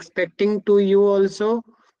I'm expecting to you also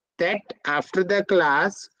that after the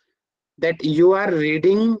class that you are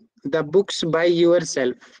reading the books by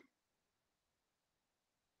yourself.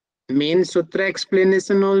 Main sutra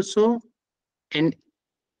explanation also and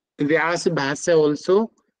Vyas Bhasha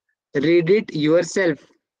also. Read it yourself.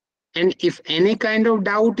 And if any kind of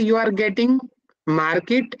doubt you are getting,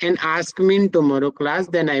 mark it and ask me in tomorrow class,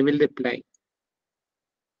 then I will reply.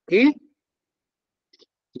 Okay?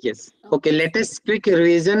 Yes. Okay, let us quick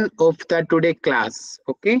revision of the today class.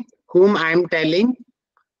 Okay? Whom I am telling,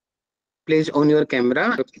 please on your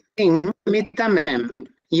camera. Namita ma'am.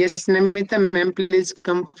 Yes, Namita ma'am, please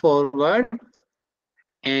come forward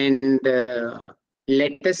and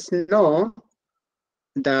let us know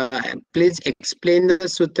please explain the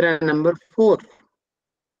sutra number 4.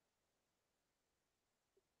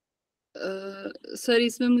 Sir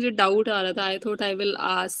इसमें मुझे doubt आ रहा था. I thought I will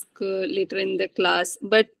ask letter in the class,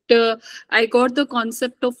 but I got the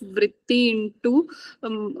concept of वृत्ति into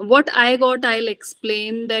what I got. I will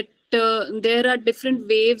explain that there are different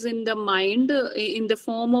waves in the mind in the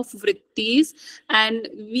form of vrittis, and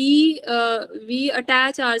we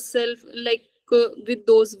attach ourselves like with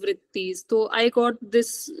those vrittis. So I got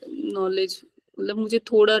this knowledge. मतलब मुझे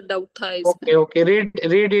थोड़ा doubt था इसमें. Okay,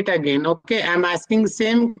 read it again. Okay, I'm asking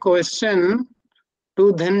same question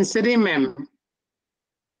to Dhansari ma'am.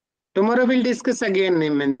 Tomorrow we'll discuss again,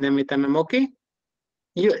 Namita ma'am. Okay,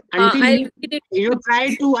 you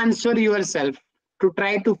try to answer yourself, to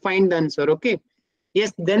try to find the answer. Okay.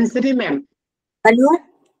 Yes, Dhansari ma'am. Hello.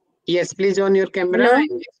 Yes, please on your camera. Hello?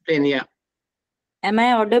 And explain. Yeah. Am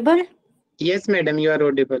I audible? Yes, madam, you are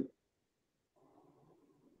audible.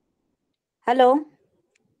 Hello.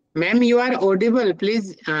 Ma'am, you are audible.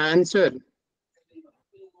 Please answer.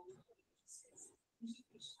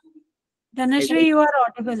 Dhanashree, you are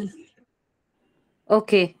audible.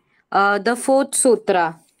 Okay. The 4th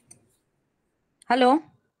sutra. Hello.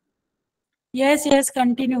 Yes,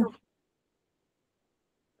 continue.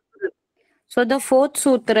 So the 4th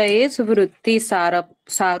sutra is Vritti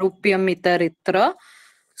Sarupyam Itaritra.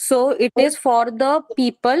 So it is for the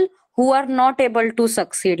people who are not able to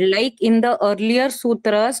succeed. Like in the earlier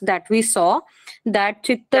sutras that we saw, that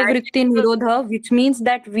Chitta Vritti Nirodha, which means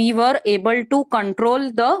that we were able to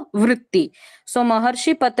control the Vritti. So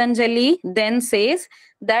Maharshi Patanjali then says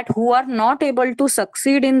that who are not able to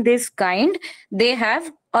succeed in this kind, they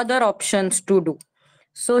have other options to do.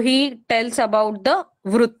 So he tells about the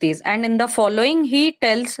vrittis, and in the following he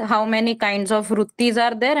tells how many kinds of vrittis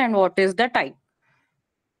are there and what is the type.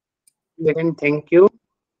 Thank you.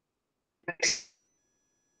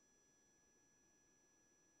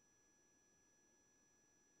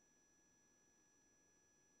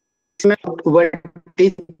 What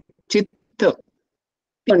is Chitta?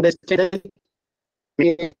 Understand?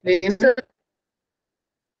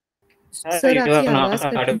 Sir, आपकी आवाज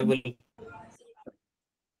cut रही audible.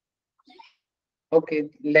 Okay,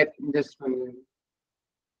 let just 1 minute.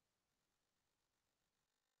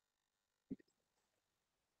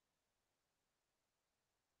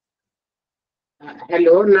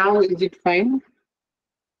 Hello, now is it fine?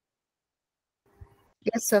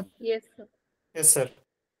 Yes, sir. Yes, sir. Yes, sir.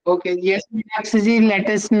 Okay, yes, Meenakshi ji, let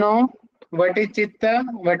us know what is Chitta,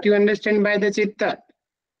 what you understand by the Chitta.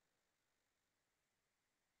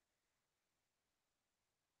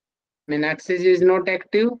 Meenakshi ji is not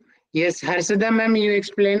active. Yes, Harshada ma'am, you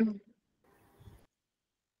explain.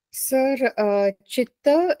 Sir,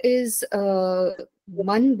 Chitta is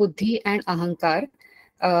Man, Buddhi and Ahankar.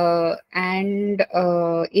 And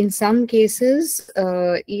in some cases,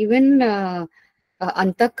 even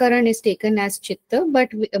Antakaran is taken as Chitta,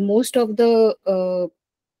 but most of the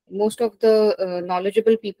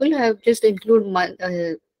knowledgeable people have just include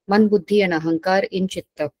Man, Buddhi and Ahankar in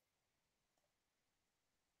Chitta.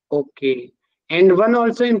 Okay. And one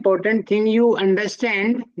also important thing, you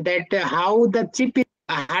understand that how the chip is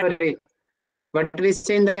hardware. What we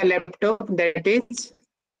say in the laptop, that is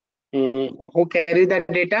who carry the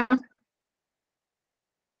data?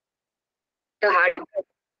 The hard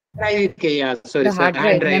drive. Okay, yeah, sorry, The hard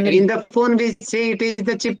drive, memory. In the phone, we say it is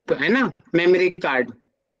the chip, memory card.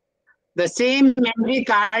 The same memory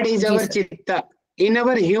card is Ji, our sir. Chitta. in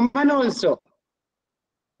our human also.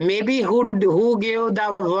 Maybe who gave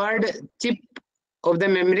the word chip of the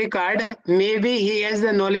memory card, maybe he has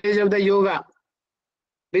the knowledge of the yoga.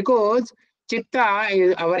 Because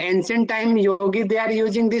chitta, our ancient time yogi, they are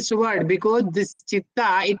using this word because this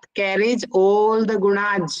chitta, it carries all the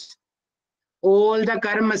gunas, all the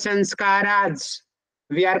karma sanskaras.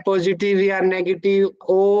 We are positive, we are negative,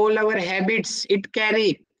 all our habits it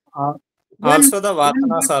carry. Also the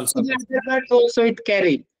vasanas also. Also it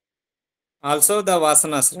carry. Also the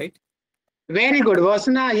vasanas, right? Very good.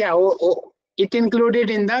 Vasana, yeah, it included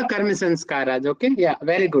in the karma sanskaras. Okay, yeah,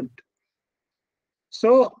 very good.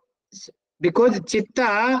 So, because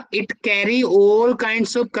chitta, it carry all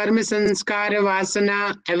kinds of karma sanskara,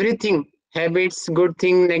 vasana, everything, habits, good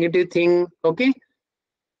thing, negative thing. Okay.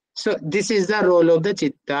 So this is the role of the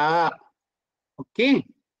chitta. Okay,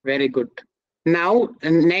 very good. Now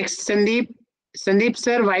next, Sandeep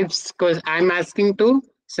sir, wives, because I'm asking to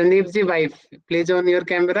Sandeep ji wife. Please on your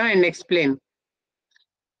camera and explain.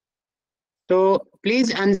 So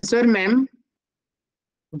please answer, ma'am,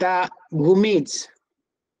 the Bhumies,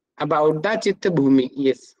 about the Chitta Bhumi.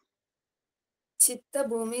 Yes. Chitta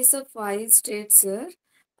Bhumis of 5 states, sir.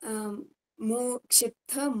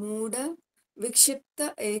 Kshipta, Muda,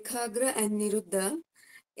 Vikshipta, Ekagra, and Niruddha.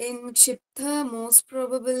 In Kshipta, most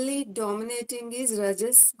probably dominating is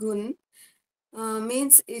Rajas Gun,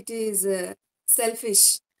 means it is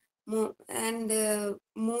selfish. And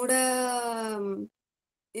Muda,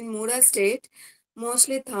 in Muda state,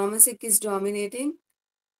 mostly Tamasic is dominating.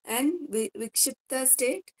 And Vikshipta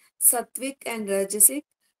state, Sattvic and Rajasic.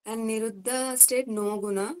 And Niruddha state, no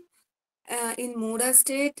guna. In Muda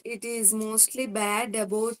state, it is mostly bad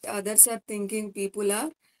about others are thinking people are.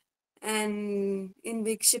 And in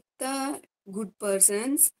Vikshipta, good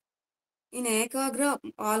persons. In Ekagra,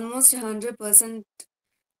 almost 100%.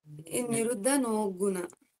 In Niruddha, no guna.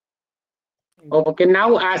 Okay,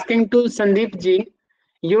 now asking to Sandeep ji,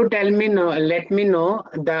 you tell me, let me know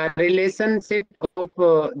the relationship of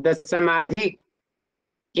the Samadhi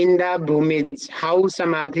in the Bhumis. How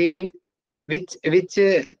Samadhi, which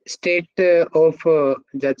state of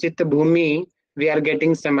the Chitta Bhumi we are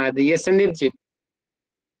getting Samadhi? Yes, Sandeep ji.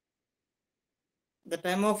 The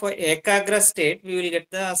time of Ekagra state, we will get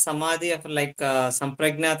the Samadhi of like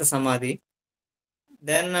Sampragnata Samadhi.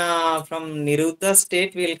 Then from Niruddha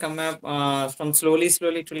state, we will come up from slowly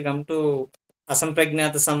it will come to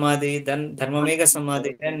Asampragnata Samadhi, then Dharmamega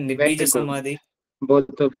Samadhi, then Nibbija Samadhi.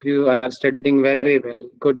 Both of you are studying very well.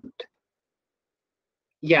 Good.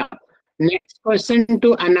 Yeah. Next question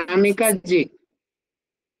to Anamika ji.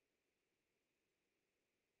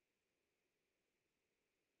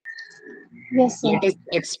 Yes, sir. Let us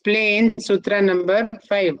explain Sutra number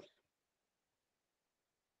 5.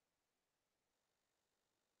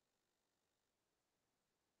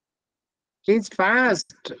 Please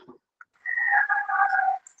fast.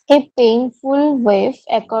 A painful wave,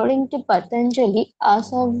 according to Patanjali,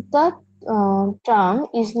 as of the term,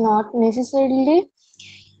 is not necessarily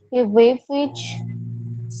a wave which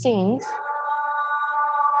sinks.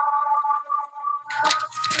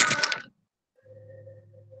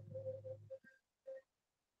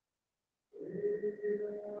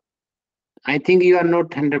 I think you are not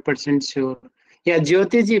 100% sure. Yeah,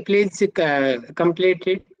 Jyoti ji, please complete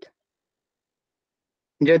it.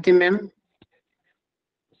 Jyoti ma'am.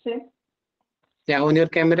 Sir. Yeah, on your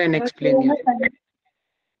camera and explain it.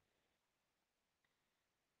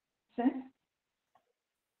 Sir.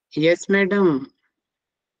 Yes, madam.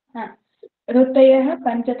 Ruttayah,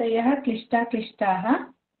 Panchatayah, Klishta, Klishtaha.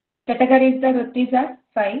 Categories the Ruttis are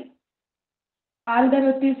 5. All the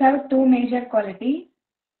Ruttis have 2 major qualities.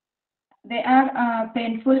 They are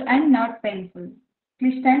painful and not painful.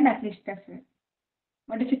 Klishta and Aklishta, sir.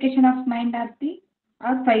 Modification of mind are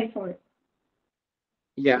 5-fold.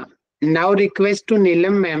 Yeah. Now request to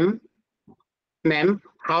Neelam ma'am. Ma'am,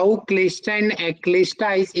 how Klishta and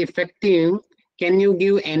Aklishta is effective? Can you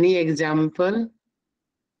give any example?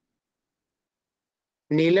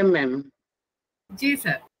 Neelam ma'am. Ji,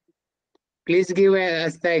 sir. Please give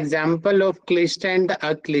us the example of Klishta and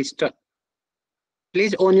Aklishta.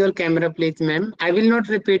 Please on your camera, please, ma'am. I will not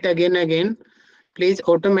repeat again. Please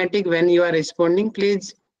automatic when you are responding.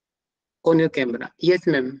 Please on your camera. Yes,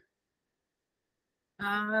 ma'am.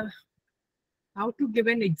 How to give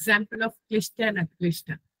an example of Klishta and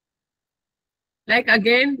Aklishta? Like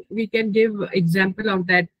again, we can give example of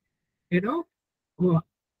that,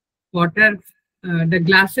 water, the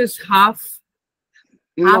glass is half.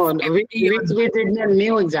 No, we did a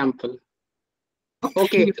new example.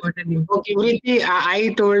 Okay. Okay,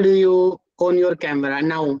 I told you on your camera.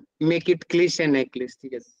 Now make it Klishta and Aklishta.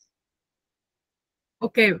 Yes.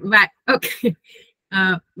 Okay, okay.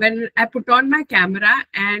 When I put on my camera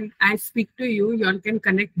and I speak to you, you all can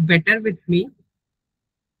connect better with me.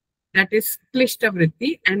 That is Klishta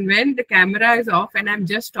Vritti. And when the camera is off and I'm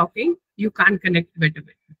just talking, you can't connect better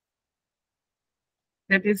with me.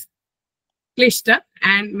 That is Klishta.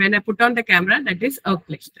 And when I put on the camera, that is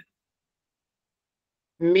Aklishta.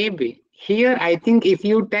 Maybe. Here, I think if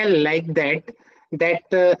you tell like that,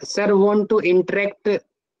 sir want to interact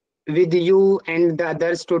with you and the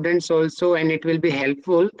other students also, and it will be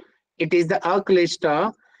helpful. It is the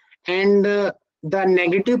aklishta, and the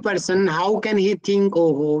negative person, how can he think,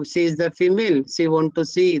 oh, she is the female, she want to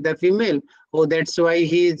see the female, oh, that's why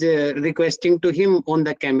he is requesting to him on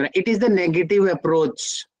the camera. It is the negative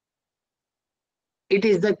approach. It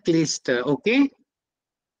is the klishta. Okay,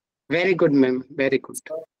 very good, ma'am, very good.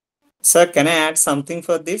 Sir, can I add something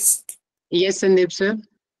for this? Yes, Sandeep sir.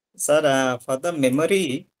 Sir, for the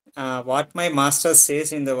memory, what my master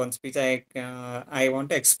says in the one speech, I want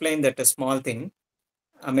to explain that a small thing.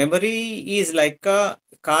 A memory is like a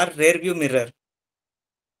car rear view mirror.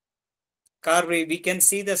 Car, we can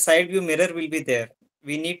see the side view mirror will be there.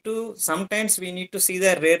 Sometimes we need to see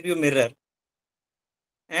the rear view mirror,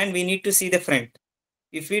 and we need to see the front.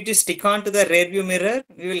 If we just stick on to the rear view mirror,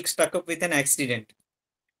 we will stuck up with an accident.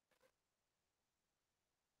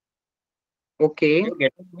 Okay. You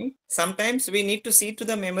get me? Sometimes we need to see to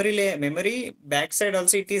the memory backside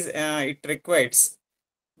also it requires,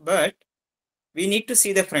 but we need to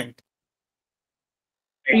see the front.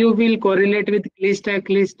 You will correlate with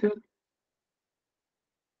klishta.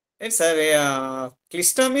 It's a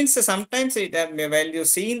klishta means sometimes while you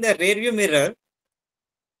see in the rear view mirror,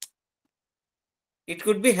 it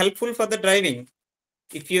could be helpful for the driving.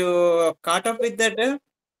 If you caught up with that,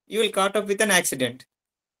 you will caught up with an accident.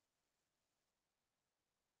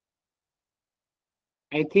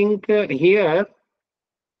 I think here,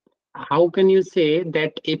 how can you say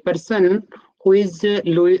that a person who is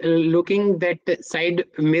looking that side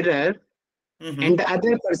mirror and the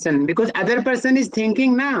other person, because other person is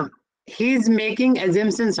thinking now, he is making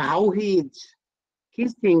assumptions how he is.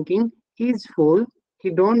 He's thinking he's full. He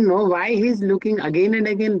don't know why he's looking again and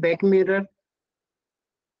again back mirror.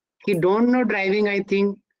 He don't know driving, I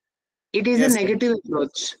think. It is Yes, a negative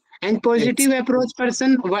approach. And positive approach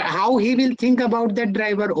person, how he will think about that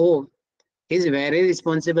driver? Oh, he's very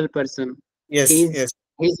responsible person. Yes,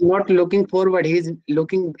 He's not looking forward. He's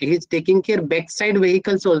taking care backside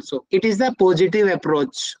vehicles also. It is the positive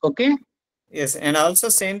approach. Okay. Yes, and also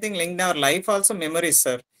same thing linked our life also memories,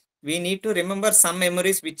 sir. We need to remember some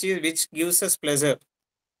memories which gives us pleasure.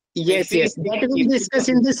 Yes. That we'll discuss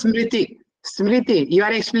in the Smriti. Smriti, you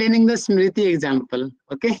are explaining the Smriti example.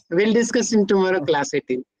 Okay. We'll discuss in tomorrow class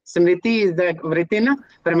 18. Smriti is the Vritina,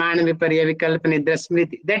 Pramana Viparya Vikalpa Nidra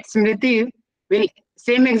Smriti. That Smriti will,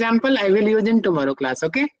 same example I will use in tomorrow class.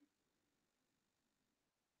 Okay.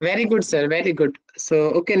 Very good, sir. Very good. So,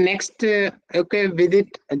 okay, next, okay, with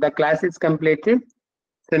it, the class is completed.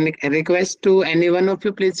 So, request to any one of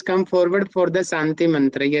you, please come forward for the Santi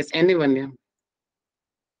Mantra. Yes, anyone. Yeah.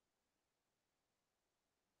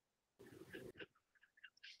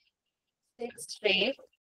 Sixth straight.